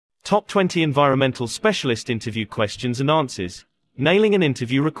Top 20 Environmental Specialist Interview Questions and Answers. Nailing an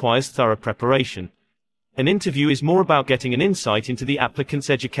interview requires thorough preparation. An interview is more about getting an insight into the applicant's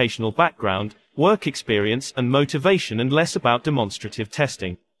educational background, work experience, and motivation, and less about demonstrative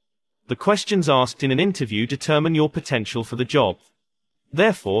testing. The questions asked in an interview determine your potential for the job.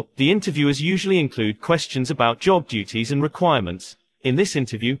 Therefore, the interviewers usually include questions about job duties and requirements. In this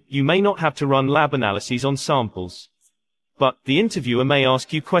interview, you may not have to run lab analyses on samples. But the interviewer may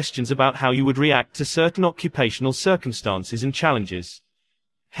ask you questions about how you would react to certain occupational circumstances and challenges.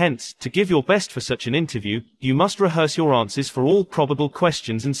 Hence, to give your best for such an interview, you must rehearse your answers for all probable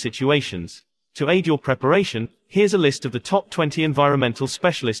questions and situations. To aid your preparation, here's a list of the top 20 environmental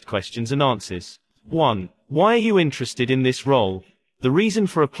specialist questions and answers. 1. Why are you interested in this role? The reason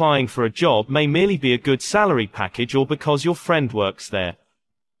for applying for a job may merely be a good salary package or because your friend works there.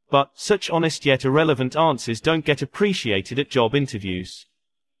 But such honest yet irrelevant answers don't get appreciated at job interviews.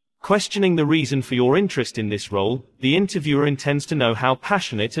 Questioning the reason for your interest in this role, the interviewer intends to know how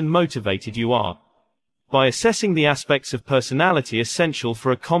passionate and motivated you are. By assessing the aspects of personality essential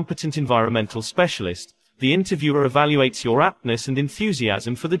for a competent environmental specialist, the interviewer evaluates your aptness and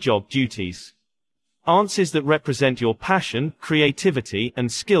enthusiasm for the job duties. Answers that represent your passion, creativity,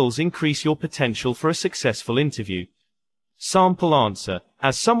 and skills increase your potential for a successful interview. Sample answer.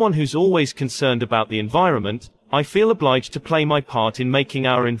 As someone who's always concerned about the environment, I feel obliged to play my part in making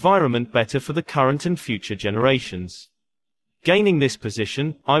our environment better for the current and future generations. Gaining this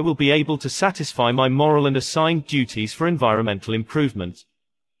position, I will be able to satisfy my moral and assigned duties for environmental improvement.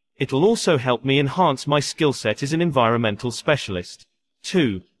 It'll also help me enhance my skill set as an environmental specialist.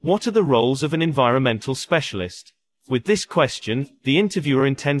 2. What are the roles of an environmental specialist? With this question, the interviewer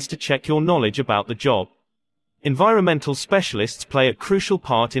intends to check your knowledge about the job. Environmental specialists play a crucial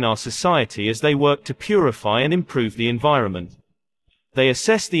part in our society as they work to purify and improve the environment. They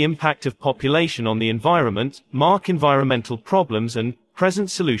assess the impact of population on the environment, mark environmental problems, and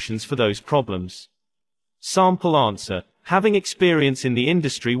present solutions for those problems. Sample answer. Having experience in the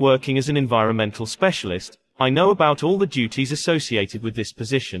industry working as an environmental specialist, I know about all the duties associated with this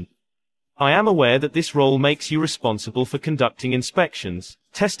position. I am aware that this role makes you responsible for conducting inspections,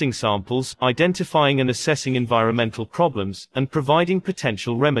 testing samples, identifying and assessing environmental problems, and providing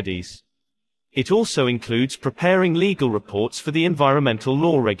potential remedies. It also includes preparing legal reports for the environmental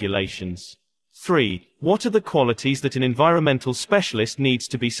law regulations. 3. What are the qualities that an environmental specialist needs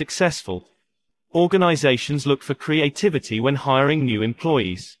to be successful? Organizations look for creativity when hiring new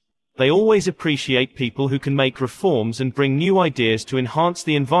employees. They always appreciate people who can make reforms and bring new ideas to enhance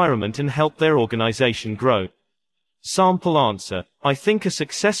the environment and help their organization grow. Sample answer. I think a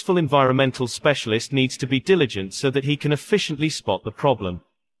successful environmental specialist needs to be diligent so that he can efficiently spot the problem.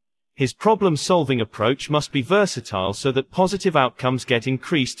 His problem-solving approach must be versatile so that positive outcomes get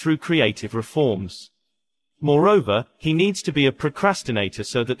increased through creative reforms. Moreover, he needs to be a procrastinator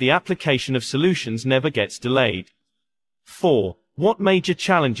so that the application of solutions never gets delayed. 4. What major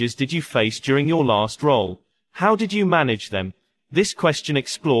challenges did you face during your last role? How did you manage them? This question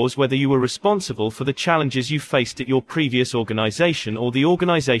explores whether you were responsible for the challenges you faced at your previous organization or the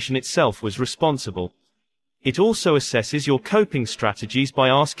organization itself was responsible. It also assesses your coping strategies by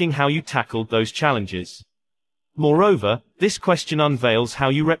asking how you tackled those challenges. Moreover, this question unveils how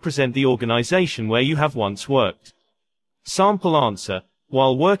you represent the organization where you have once worked. Sample answer.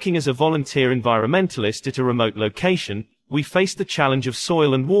 While working as a volunteer environmentalist at a remote location, we faced the challenge of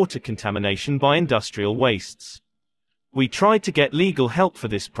soil and water contamination by industrial wastes. We tried to get legal help for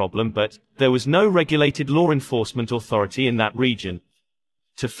this problem, but there was no regulated law enforcement authority in that region.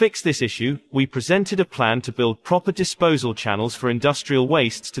 To fix this issue, we presented a plan to build proper disposal channels for industrial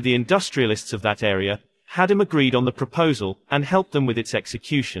wastes to the industrialists of that area, had them agreed on the proposal, and helped them with its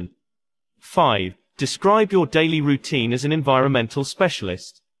execution. 5. Describe your daily routine as an environmental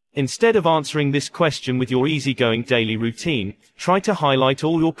specialist. Instead of answering this question with your easygoing daily routine, try to highlight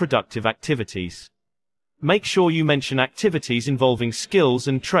all your productive activities. Make sure you mention activities involving skills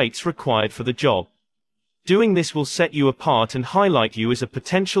and traits required for the job. Doing this will set you apart and highlight you as a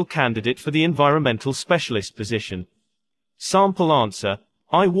potential candidate for the environmental specialist position. Sample answer.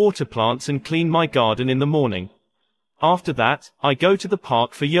 I water plants and clean my garden in the morning. After that, I go to the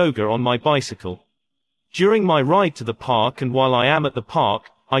park for yoga on my bicycle. During my ride to the park and while I am at the park,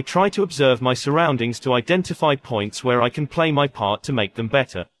 I try to observe my surroundings to identify points where I can play my part to make them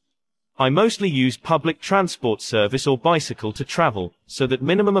better. I mostly use public transport service or bicycle to travel, so that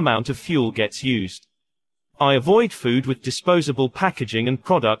minimum amount of fuel gets used. I avoid food with disposable packaging and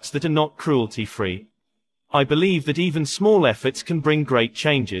products that are not cruelty-free. I believe that even small efforts can bring great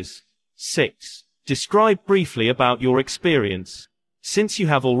changes. 6. Describe briefly about your experience. Since you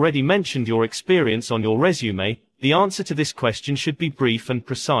have already mentioned your experience on your resume, the answer to this question should be brief and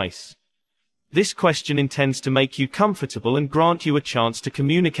precise. This question intends to make you comfortable and grant you a chance to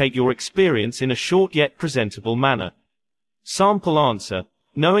communicate your experience in a short yet presentable manner. Sample answer: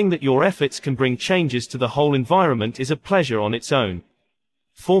 knowing that your efforts can bring changes to the whole environment is a pleasure on its own.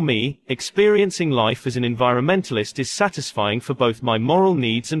 For me, experiencing life as an environmentalist is satisfying for both my moral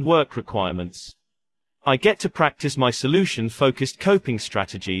needs and work requirements. I get to practice my solution-focused coping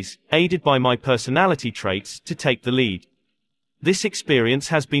strategies, aided by my personality traits, to take the lead. This experience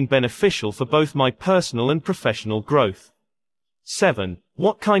has been beneficial for both my personal and professional growth. 7.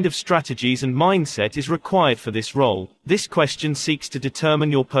 What kind of strategies and mindset is required for this role? This question seeks to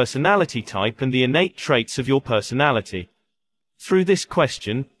determine your personality type and the innate traits of your personality. Through this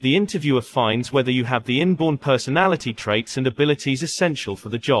question, the interviewer finds whether you have the inborn personality traits and abilities essential for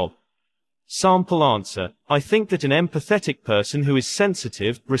the job. Sample answer: I think that an empathetic person who is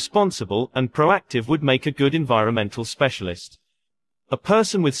sensitive, responsible, and proactive would make a good environmental specialist. A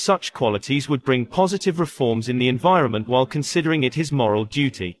person with such qualities would bring positive reforms in the environment while considering it his moral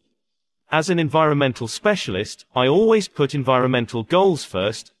duty. As an environmental specialist, I always put environmental goals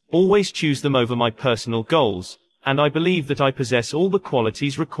first, always choose them over my personal goals, and I believe that I possess all the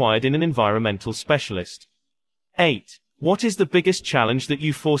qualities required in an environmental specialist. 8. What is the biggest challenge that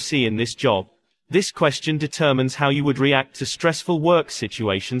you foresee in this job? This question determines how you would react to stressful work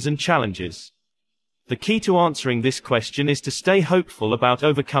situations and challenges. The key to answering this question is to stay hopeful about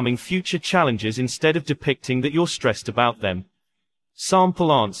overcoming future challenges instead of depicting that you're stressed about them.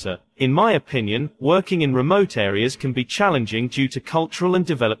 Sample answer: in my opinion, working in remote areas can be challenging due to cultural and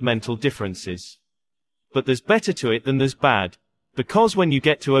developmental differences. But there's better to it than there's bad. Because when you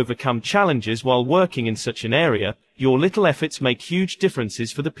get to overcome challenges while working in such an area, your little efforts make huge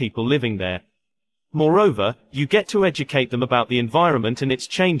differences for the people living there. Moreover, you get to educate them about the environment and its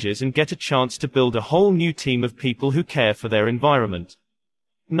changes and get a chance to build a whole new team of people who care for their environment.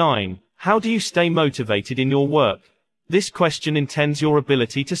 9. How do you stay motivated in your work? This question intends your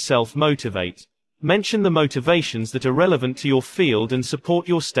ability to self-motivate. Mention the motivations that are relevant to your field and support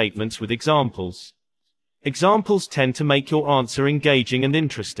your statements with examples. Examples tend to make your answer engaging and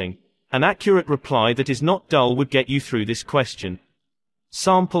interesting. An accurate reply that is not dull would get you through this question.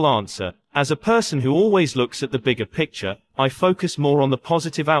 Sample answer: as a person who always looks at the bigger picture, I focus more on the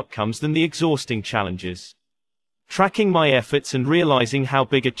positive outcomes than the exhausting challenges. Tracking my efforts and realizing how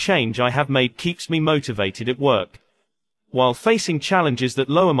big a change I have made keeps me motivated at work. While facing challenges that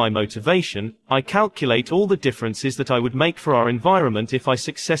lower my motivation, I calculate all the differences that I would make for our environment if I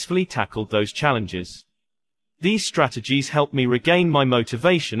successfully tackled those challenges. These strategies help me regain my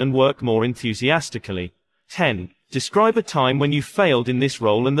motivation and work more enthusiastically. 10. Describe a time when you failed in this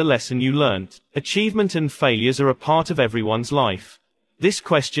role and the lesson you learned. Achievement and failures are a part of everyone's life. This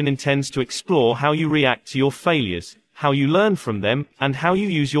question intends to explore how you react to your failures, how you learn from them, and how you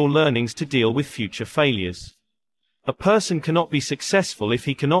use your learnings to deal with future failures. A person cannot be successful if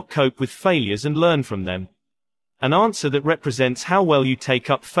he cannot cope with failures and learn from them. An answer that represents how well you take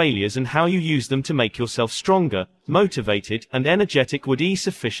up failures and how you use them to make yourself stronger, motivated, and energetic would be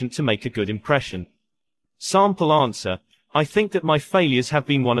sufficient to make a good impression. Sample answer: I think that my failures have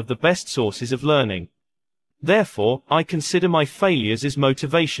been one of the best sources of learning. Therefore, I consider my failures as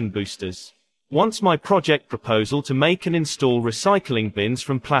motivation boosters. Once my project proposal to make and install recycling bins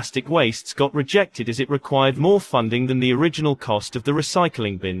from plastic wastes got rejected as it required more funding than the original cost of the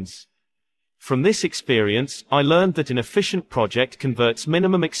recycling bins. From this experience, I learned that an efficient project converts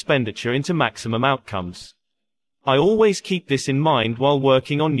minimum expenditure into maximum outcomes. I always keep this in mind while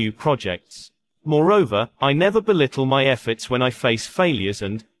working on new projects. Moreover, I never belittle my efforts when I face failures,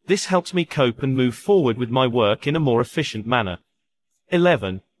 and this helps me cope and move forward with my work in a more efficient manner.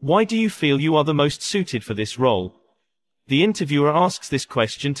 11. Why do you feel you are the most suited for this role? The interviewer asks this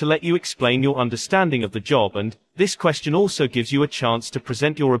question to let you explain your understanding of the job, and this question also gives you a chance to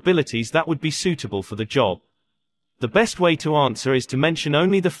present your abilities that would be suitable for the job. The best way to answer is to mention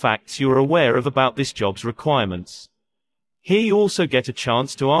only the facts you are aware of about this job's requirements. Here you also get a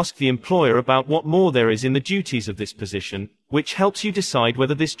chance to ask the employer about what more there is in the duties of this position, which helps you decide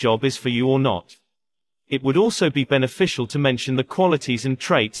whether this job is for you or not. It would also be beneficial to mention the qualities and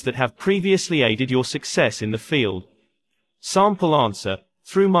traits that have previously aided your success in the field. Sample answer: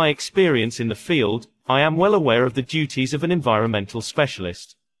 through my experience in the field, I am well aware of the duties of an environmental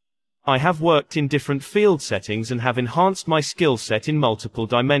specialist. I have worked in different field settings and have enhanced my skill set in multiple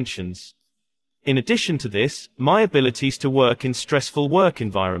dimensions. In addition to this, my abilities to work in stressful work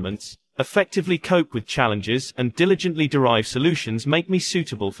environments, effectively cope with challenges, and diligently derive solutions make me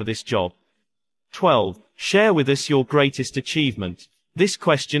suitable for this job. 12. Share with us your greatest achievement. This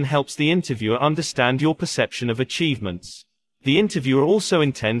question helps the interviewer understand your perception of achievements. The interviewer also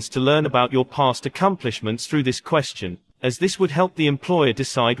intends to learn about your past accomplishments through this question, as this would help the employer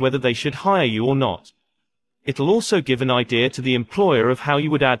decide whether they should hire you or not. It'll also give an idea to the employer of how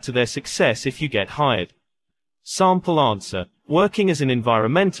you would add to their success if you get hired. Sample answer. Working as an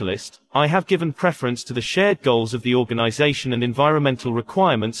environmentalist, I have given preference to the shared goals of the organization and environmental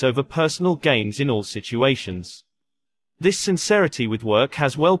requirements over personal gains in all situations. This sincerity with work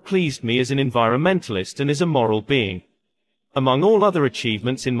has well pleased me as an environmentalist and as a moral being. Among all other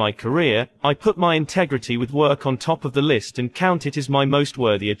achievements in my career, I put my integrity with work on top of the list and count it as my most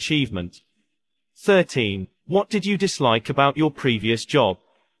worthy achievement. 13. What did you dislike about your previous job?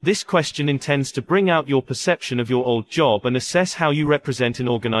 This question intends to bring out your perception of your old job and assess how you represent an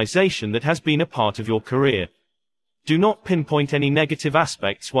organization that has been a part of your career. Do not pinpoint any negative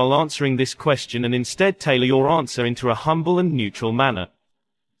aspects while answering this question and instead tailor your answer into a humble and neutral manner.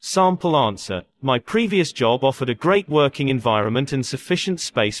 Sample answer. My previous job offered a great working environment and sufficient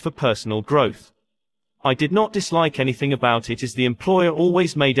space for personal growth. I did not dislike anything about it as the employer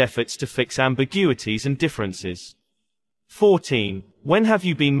always made efforts to fix ambiguities and differences. 14. When have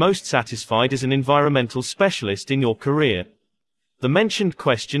you been most satisfied as an environmental specialist in your career? The mentioned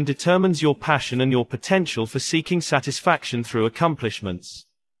question determines your passion and your potential for seeking satisfaction through accomplishments.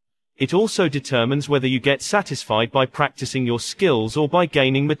 It also determines whether you get satisfied by practicing your skills or by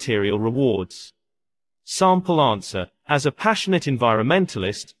gaining material rewards. Sample answer. As a passionate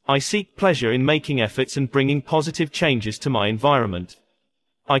environmentalist, I seek pleasure in making efforts and bringing positive changes to my environment.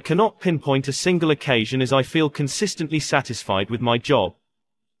 I cannot pinpoint a single occasion as I feel consistently satisfied with my job.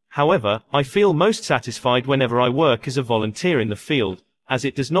 However, I feel most satisfied whenever I work as a volunteer in the field, as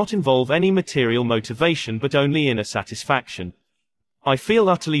it does not involve any material motivation but only inner satisfaction. I feel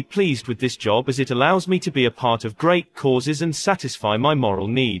utterly pleased with this job as it allows me to be a part of great causes and satisfy my moral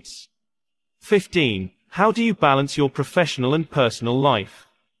needs. 15. How do you balance your professional and personal life?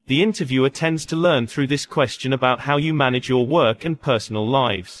 The interviewer tends to learn through this question about how you manage your work and personal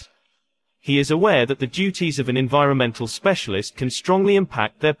lives. He is aware that the duties of an environmental specialist can strongly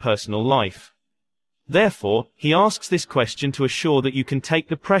impact their personal life. Therefore, he asks this question to assure that you can take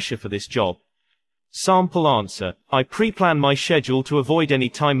the pressure for this job. Sample answer. I pre-plan my schedule to avoid any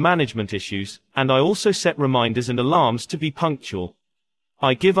time management issues, and I also set reminders and alarms to be punctual.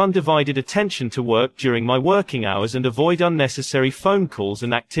 I give undivided attention to work during my working hours and avoid unnecessary phone calls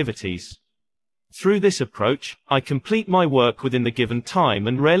and activities. Through this approach, I complete my work within the given time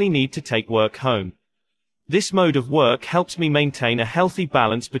and rarely need to take work home. This mode of work helps me maintain a healthy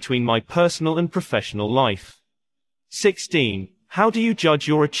balance between my personal and professional life. 16. How do you judge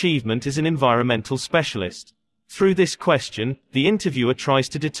your achievement as an environmental specialist? Through this question, the interviewer tries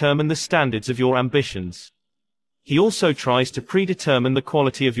to determine the standards of your ambitions. He also tries to predetermine the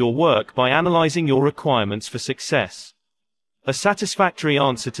quality of your work by analyzing your requirements for success. A satisfactory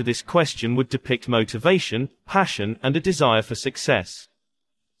answer to this question would depict motivation, passion, and a desire for success.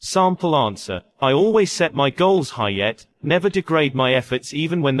 Sample answer. I always set my goals high yet never degrade my efforts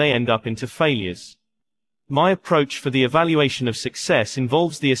even when they end up into failures. My approach for the evaluation of success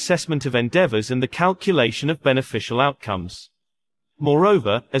involves the assessment of endeavors and the calculation of beneficial outcomes.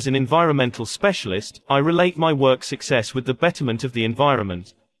 Moreover, as an environmental specialist, I relate my work success with the betterment of the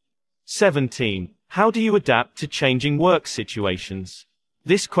environment. 17. How do you adapt to changing work situations?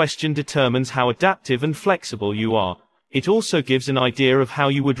 This question determines how adaptive and flexible you are. It also gives an idea of how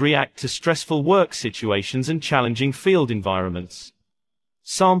you would react to stressful work situations and challenging field environments.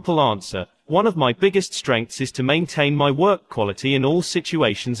 Sample answer. One of my biggest strengths is to maintain my work quality in all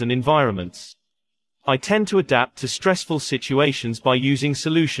situations and environments. I tend to adapt to stressful situations by using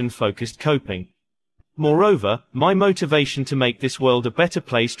solution-focused coping. Moreover, my motivation to make this world a better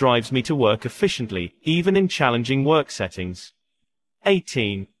place drives me to work efficiently, even in challenging work settings.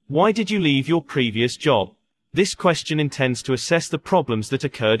 18. Why did you leave your previous job? This question intends to assess the problems that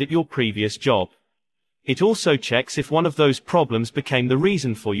occurred at your previous job. It also checks if one of those problems became the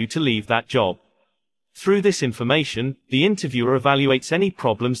reason for you to leave that job. Through this information, the interviewer evaluates any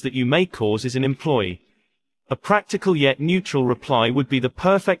problems that you may cause as an employee. A practical yet neutral reply would be the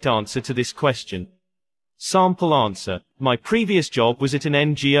perfect answer to this question. Sample answer. My previous job was at an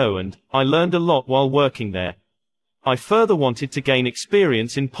NGO and I learned a lot while working there. I further wanted to gain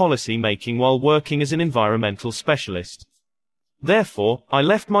experience in policy making while working as an environmental specialist. Therefore, I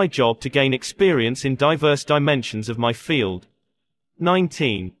left my job to gain experience in diverse dimensions of my field.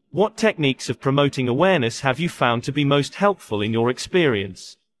 19. What techniques of promoting awareness have you found to be most helpful in your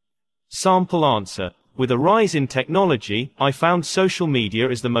experience? Sample answer. With a rise in technology, I found social media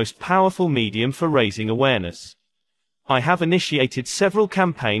is the most powerful medium for raising awareness. I have initiated several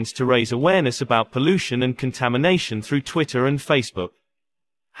campaigns to raise awareness about pollution and contamination through Twitter and Facebook.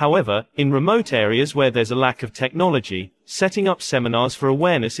 However, in remote areas where there's a lack of technology, setting up seminars for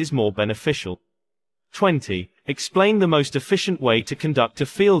awareness is more beneficial. 20. Explain the most efficient way to conduct a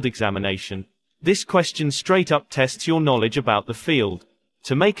field examination. This question straight up tests your knowledge about the field.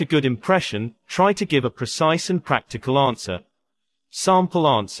 To make a good impression, try to give a precise and practical answer. Sample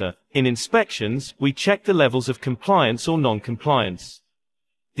answer. In inspections, we check the levels of compliance or non-compliance.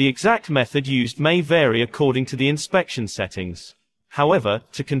 The exact method used may vary according to the inspection settings. However,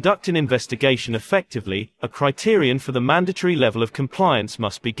 to conduct an investigation effectively, a criterion for the mandatory level of compliance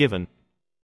must be given.